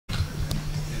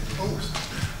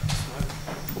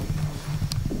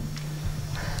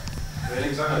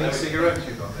Really? How many cigarettes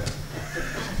you got there?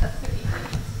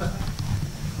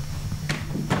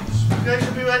 Okay,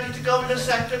 should be ready to go in a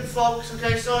second, folks.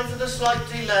 Okay, sorry for the slight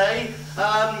delay.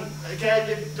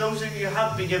 Again, those of you who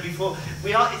have been here before,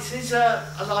 it is a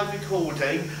live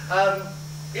recording.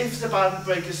 If the band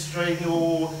break a string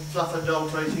or fluff a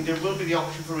note or anything, there will be the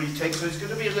option for retake, so it's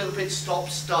going to be a little bit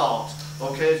stop-start,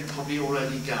 okay, as you've probably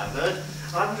already gathered.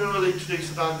 Andrew will introduce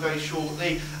the band very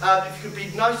shortly. If you could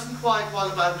be nice and quiet while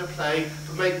the band are playing,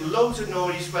 but make loads of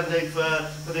noise when they've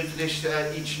finished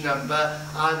each number.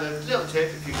 And a little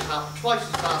tip, if you clap twice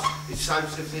as fast, it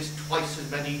sounds as if there's twice as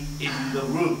many in the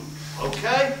room.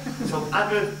 Okay? So,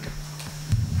 Andrew.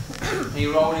 Are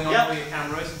you rolling on all your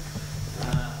cameras?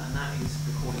 And that is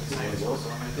recording the same as well. So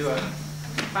I'm going to do a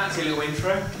fancy little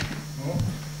intro. And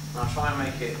I'll try and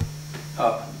make it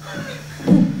up.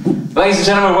 Ladies and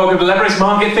gentlemen, welcome to Leverage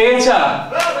Market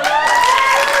Theatre.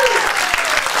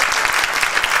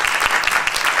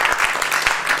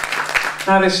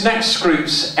 Now, this next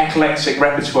group's eclectic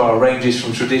repertoire ranges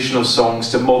from traditional songs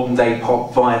to modern-day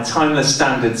pop via timeless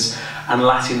standards and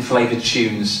Latin-flavoured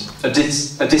tunes. A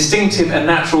distinctive and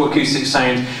natural acoustic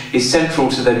sound is central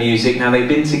to their music. Now, they've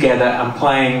been together and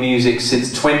playing music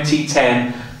since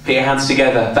 2010. Put your hands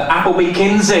together for Appleby,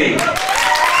 Kinsey.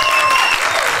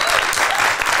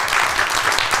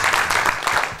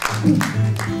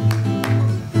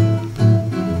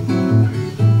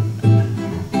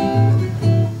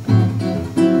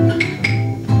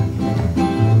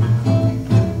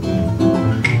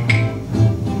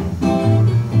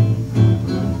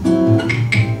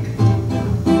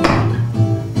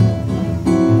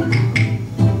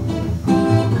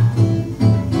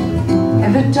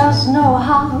 Does no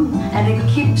harm, and it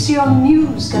keeps your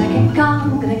muse. Gonna keep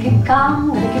calm, gonna keep calm,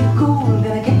 gonna keep cool,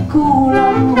 gonna keep cool.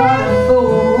 I'm not a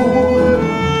fool.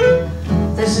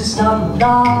 This is not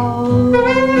love.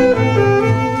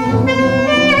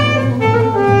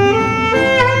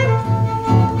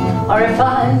 Or if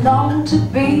I long to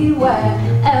be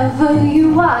wherever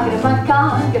you are, get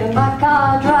in my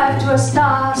car, drive to a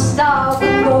star,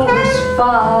 but go as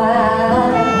far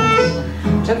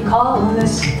as to call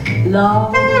this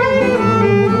love.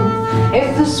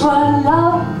 If this were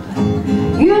love,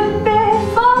 you'd be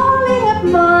falling at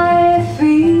my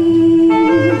feet.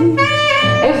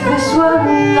 If this were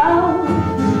love,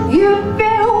 you'd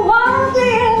be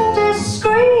wildly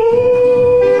indiscreet.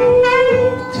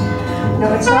 No,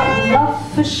 it's not love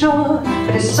for sure,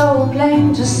 but it's so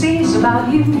plain to see. It's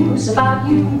about you, it's about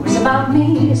you, it's about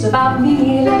me, it's about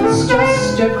me. Let's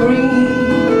just agree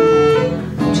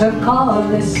to call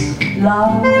this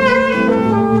love.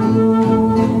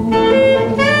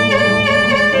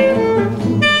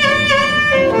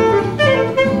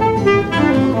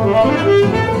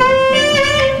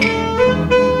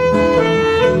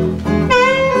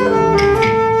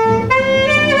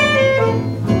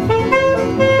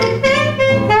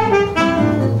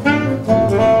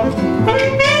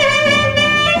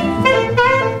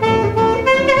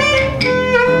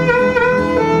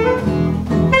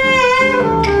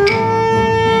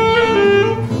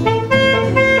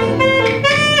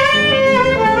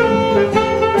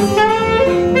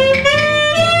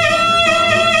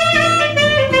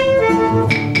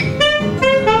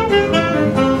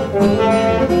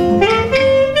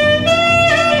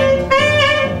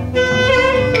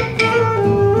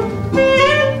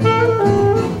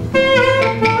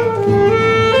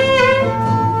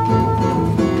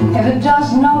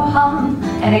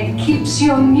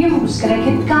 Your muse, gonna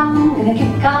keep calm, gonna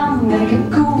keep calm, gonna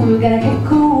keep cool, gonna keep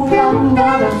cool. I'm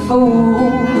not a fool.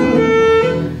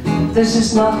 This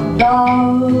is not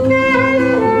love.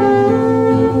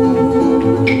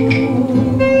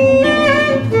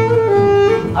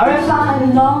 Or if I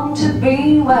long to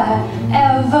be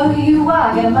wherever you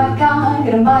are, get in my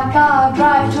car,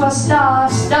 drive to a star,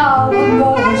 we'll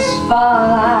go as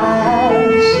far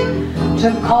as to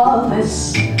call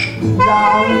this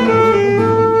love.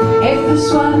 If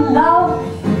this were love,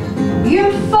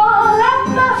 you'd fall at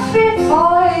my feet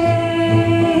for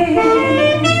it.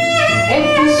 If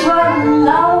this were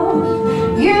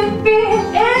love, you'd be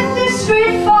in the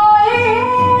street for it.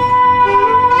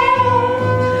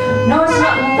 No, it's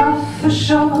not love for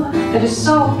sure, but it's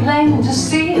so plain to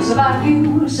see. It's about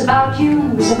you, it's about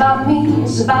you, it's about me,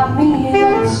 it's about me.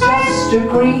 Let's just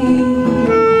agree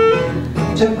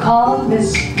to call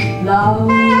this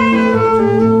love.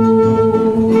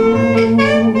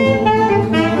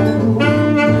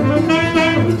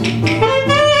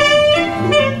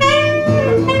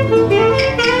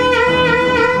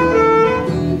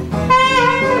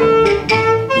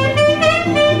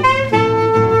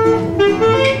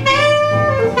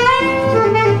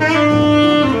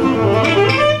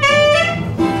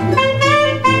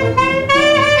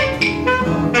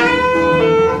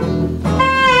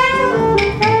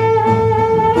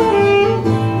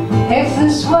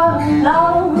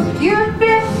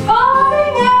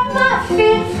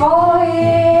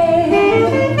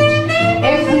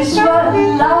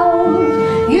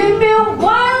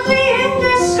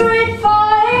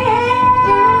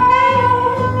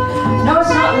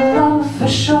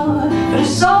 sure, but it's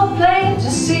so plain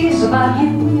to see. It's about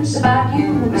you, it's about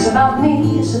you, it's about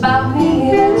me, it's about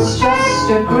me. Let's just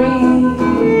agree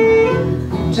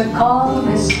to call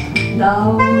this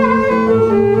love.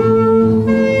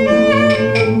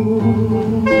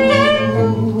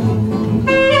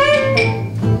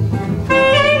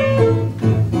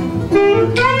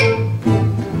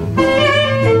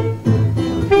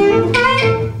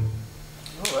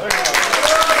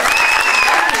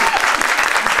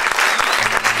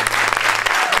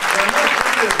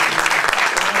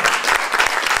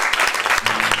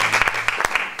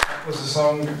 Was a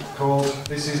song called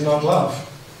This Is Not Love,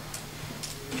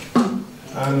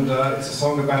 and it's a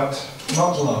song about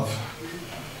not love.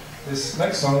 This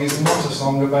next song is not a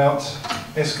song about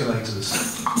escalators.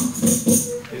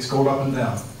 It's called Up and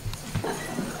Down.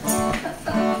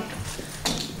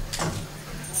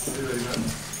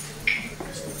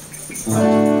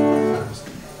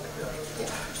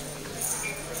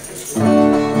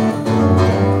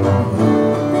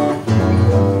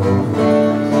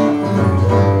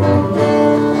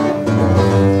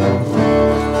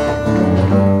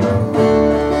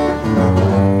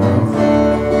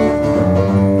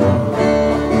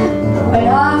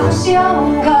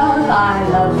 Younger, I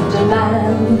loved a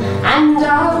man, and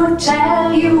I would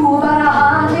tell you, but I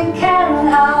hardly can,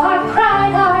 how I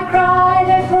cried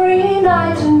every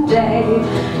night and day.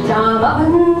 Now I'm up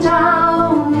and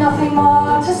down, nothing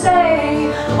more to say.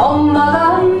 Oh,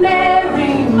 Mother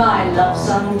Mary, my love's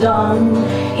undone.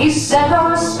 He said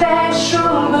I was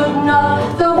special, but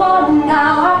not the one.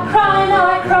 Now I cry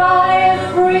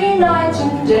every night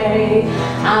and day.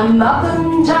 I'm up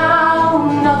and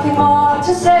down, nothing more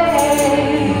to say.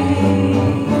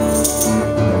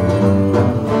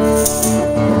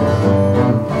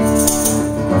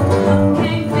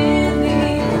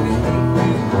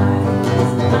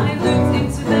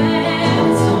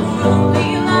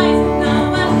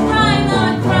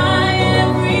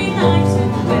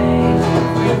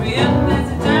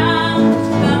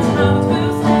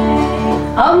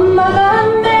 Oh,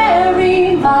 Mother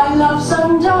Mary, my love's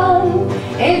undone.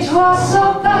 It was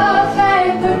so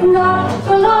perfect, but not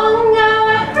for long. Now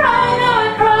I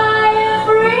cry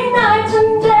every night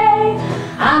and day.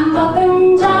 I'm up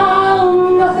and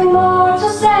down, nothing more to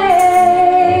say.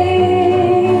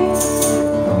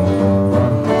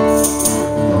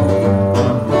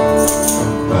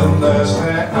 When there's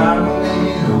that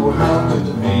Appleby who hounded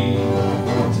me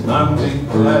to numbing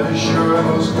pleasure and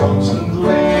was constantly.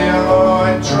 Oh, I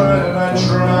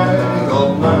tried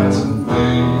all night and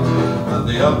day, and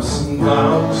the ups and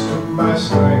downs took my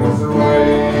strength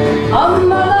away. Oh,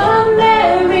 Mother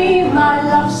Mary, my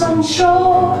love's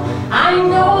unsure. I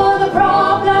know the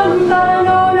problem, but I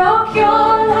know no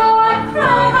cure. How I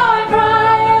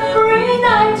cry every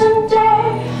night and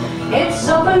day. It's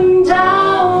up and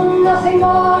down, nothing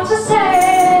more to say.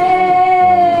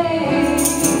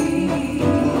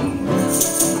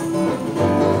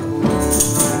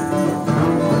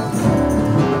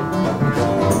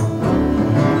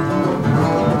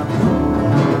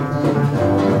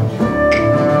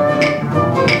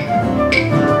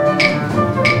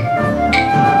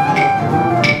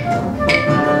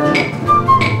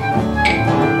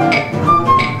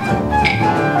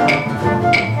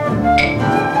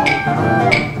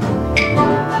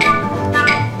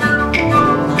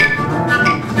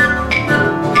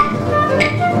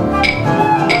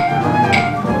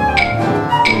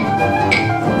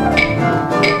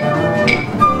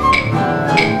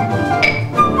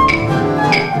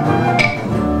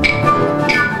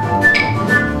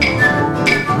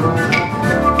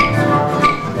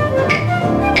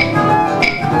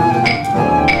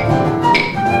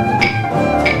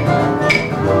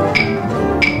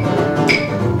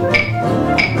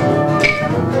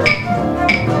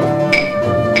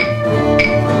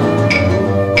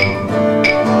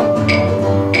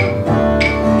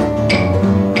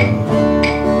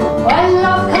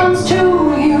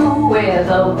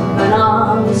 Open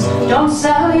arms, don't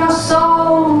sell your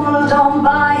soul, don't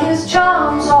buy his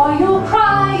charms, or you'll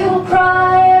cry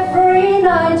every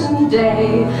night and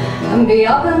day, and be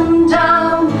up and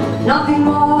down, nothing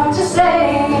more to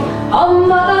say. Oh,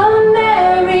 Mother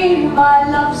Mary, my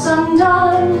love's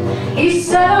undone. He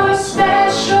said I was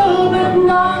special, but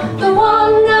not the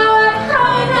one. Now I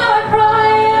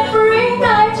cry every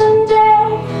night and day.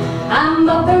 I'm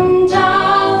up and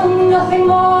down, nothing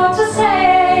more to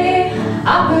say.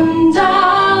 Up and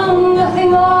down,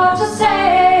 nothing more to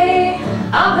say.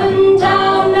 Up and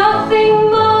down, nothing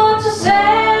more to say.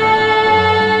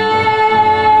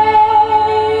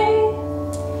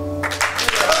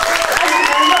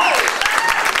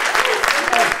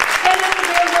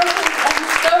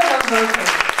 Thank you very much.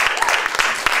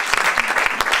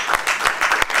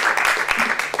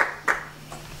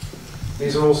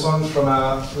 all songs from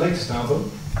our latest album,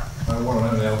 one and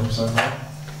only album so far,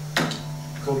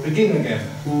 called Begin Again,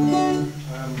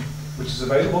 which is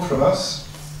available from us.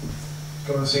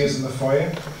 Come and see us in the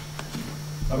foyer.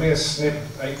 I think a snip,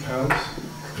 £8.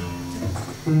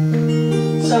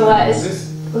 So Is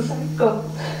this? Oh, sorry, go on.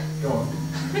 Go on.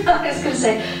 I was going to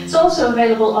say, it's also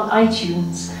available on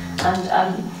iTunes,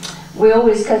 and we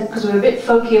always, because we're a bit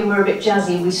folky and we're a bit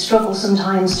jazzy, we struggle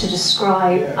sometimes to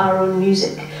describe our own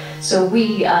music. So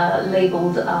we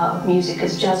labelled our music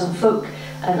as jazz and folk,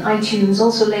 and iTunes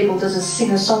also labelled us as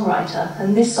singer-songwriter,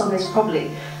 and this song is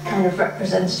probably kind of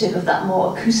representative of that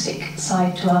more acoustic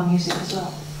side to our music as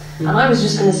well. And I was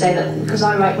just going to say that because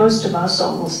I write most of our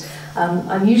songs,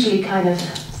 I'm usually kind of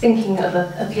thinking of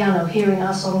a piano, hearing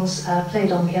our songs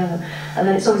played on piano, and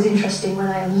then it's always interesting when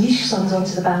I unleash songs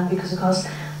onto the band because, of course,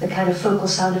 the kind of focal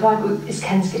sound of our group is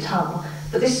Ken's guitar.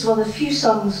 But this is one of the few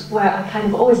songs where I kind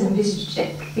of always envisaged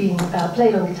it being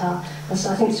played on guitar, and so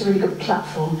I think it's a really good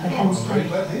platform for Ken's playing. I'm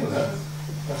very glad to hear that.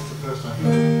 That's the first time.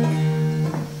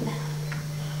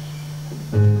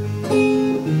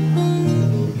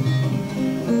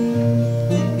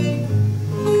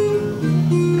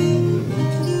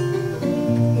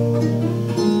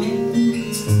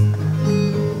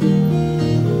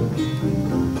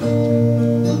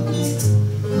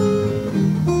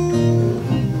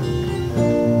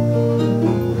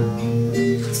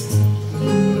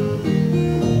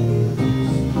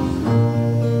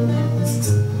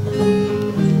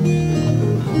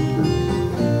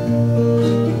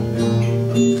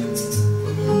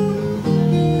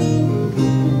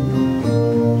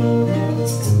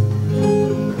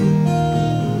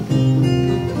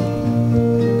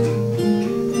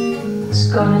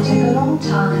 Gonna take a long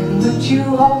time, but you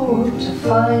hope to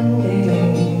find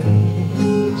it.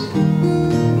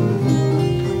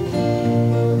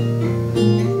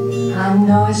 I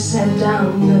know I said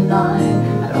down the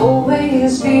line I'd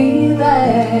always be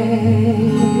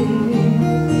there.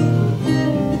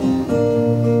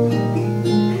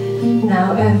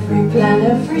 Now every plan,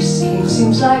 every scheme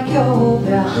seems like you're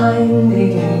behind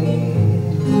it.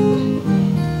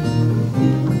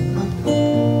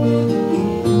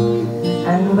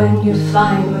 When you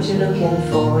find what you're looking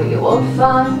for, you won't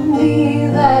find me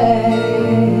there.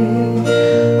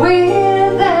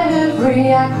 With every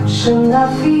action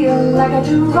I feel like I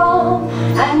do wrong,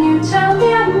 and you tell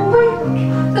me I'm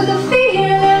weak, but the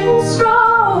feeling's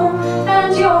strong.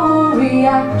 And your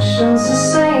reaction's the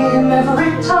same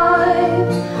every time.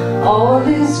 All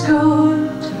is good,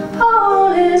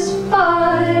 all is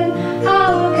fine.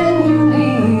 How can you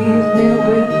leave me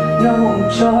with no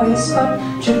choice but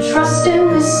to trust in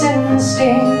this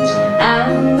instinct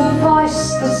and the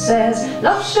voice that says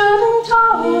love shouldn't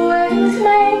always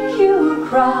make you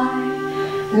cry.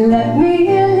 Let me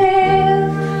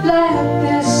live, let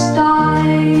this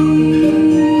die.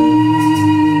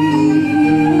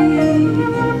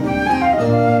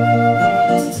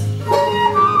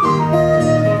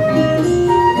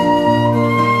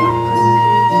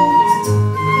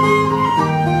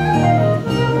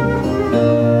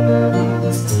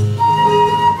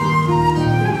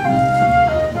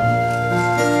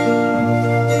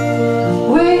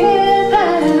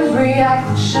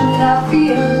 I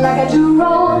feel like I do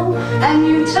wrong, and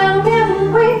you tell me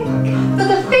I'm weak, but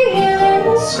the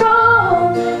feeling's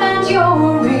strong. And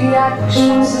your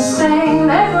reaction's the same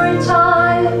every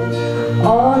time.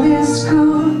 All is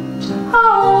good,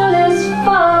 all is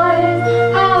fine.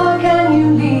 How can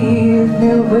you leave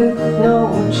me with no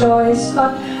choice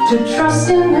but to trust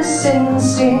in this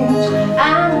instinct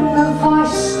and the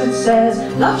voice that says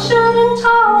love shouldn't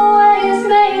always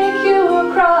make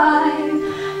you cry.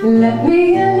 Let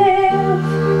me live,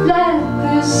 let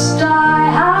this die.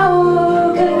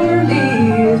 How can you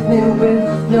leave me with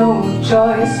no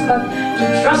choice but to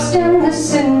trust in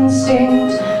this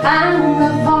instinct and the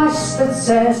voice that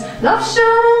says love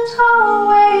shouldn't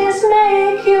always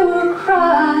make you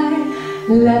cry.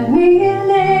 Let me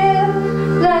live,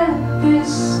 let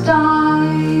this die.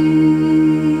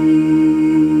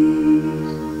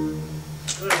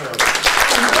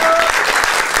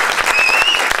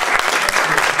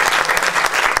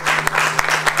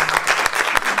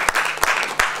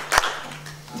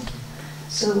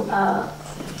 So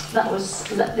that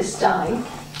was Let This Die.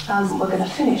 We're going to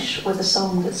finish with a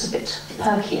song that's a bit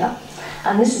perkier.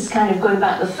 And this is kind of going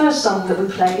back, the first song that we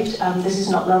played, This Is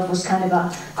Not Love, was kind of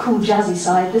our cool jazzy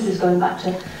side. This is going back to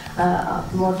a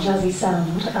more jazzy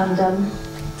sound. And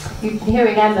you've been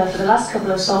hearing Emma for the last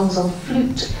couple of songs on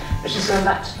flute, but she's going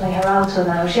back to play her alto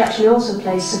now. She actually also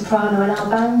plays soprano in our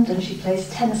band, and she plays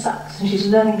tenor sax, and she's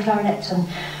learning clarinet, and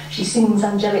she sings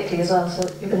angelically as well. So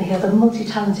you're going to hear the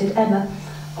multi-talented Emma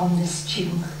on this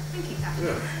tune. Thank you, Kat.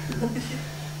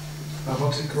 And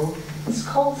what's it called? It's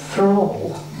called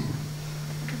Thrall.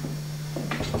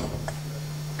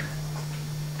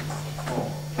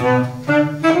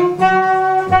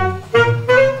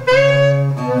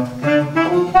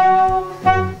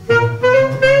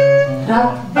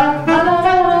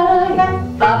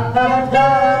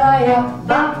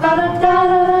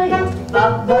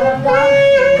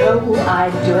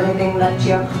 I'd do anything that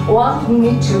you want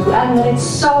me to, and that it's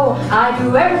so. I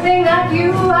do everything that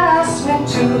you ask me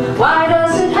to. Why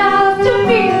does it have to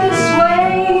be this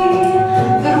way?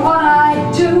 That what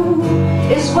I do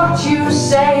is what you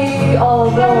say.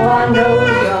 Although I know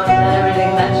you're not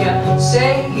everything that you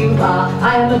say you are.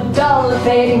 I am a dull,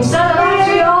 fading satellite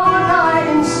to your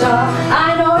guiding star.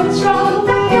 I know it's wrong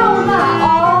that you're my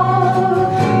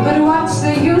all, but what's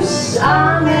the use?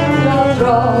 I'm in your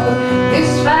thrall.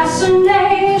 This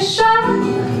fascination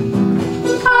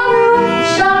on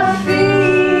which I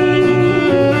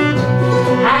feel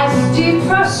has deep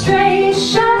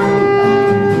frustration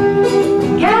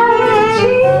guaranteed.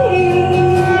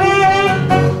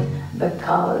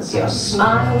 Because your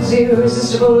smile's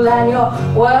irresistible and your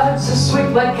words are sweet.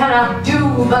 What can I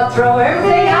do but throw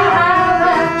everything I have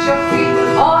at your feet?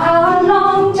 Oh, how I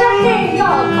long to hear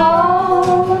your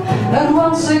call, and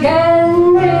once again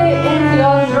be in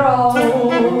your thrall.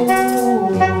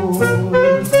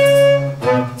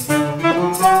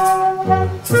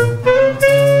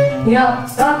 Ya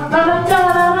ba ba da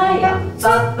da ya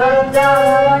ba ba da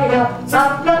ya ba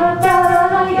ba da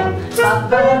ya ba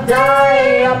ba da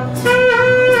ya.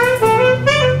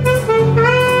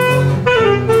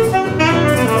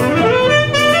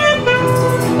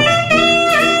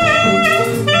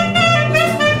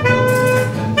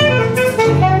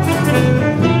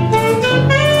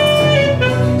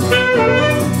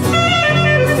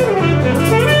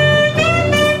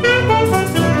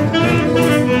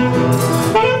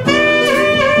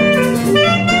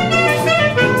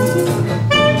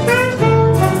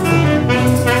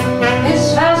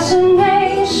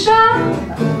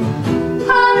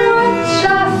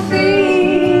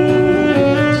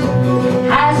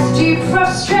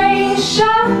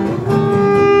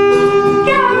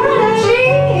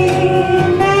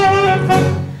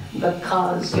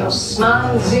 Because your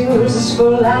smile's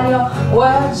irresistible and your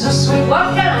words are sweet.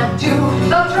 What can I do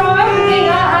but throw everything I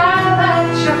have at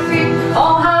your feet?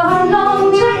 Oh, how I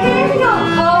long to hear your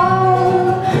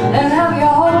call, and have you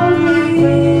hold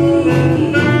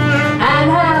me, and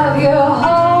have you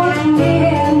hold me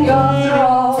in your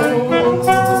thrall.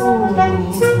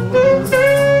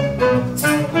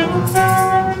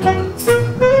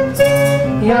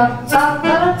 Ya ba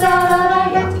ba da da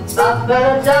ya ba ba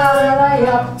da da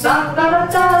ya ba ba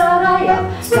da da ya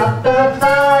ba ba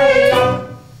da ya.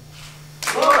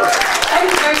 Thank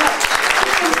you very much.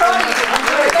 I'm proud of you. I'm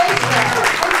very based there.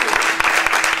 Thank you.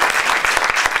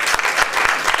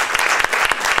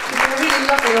 You've been a really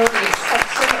lovely audience.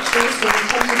 Thanks so much for listening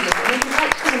attentively. And if you'd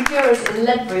like to come and hear us in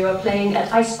Ledbury, we're playing at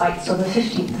Ice Bites on the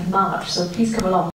 15th of March, so please come along.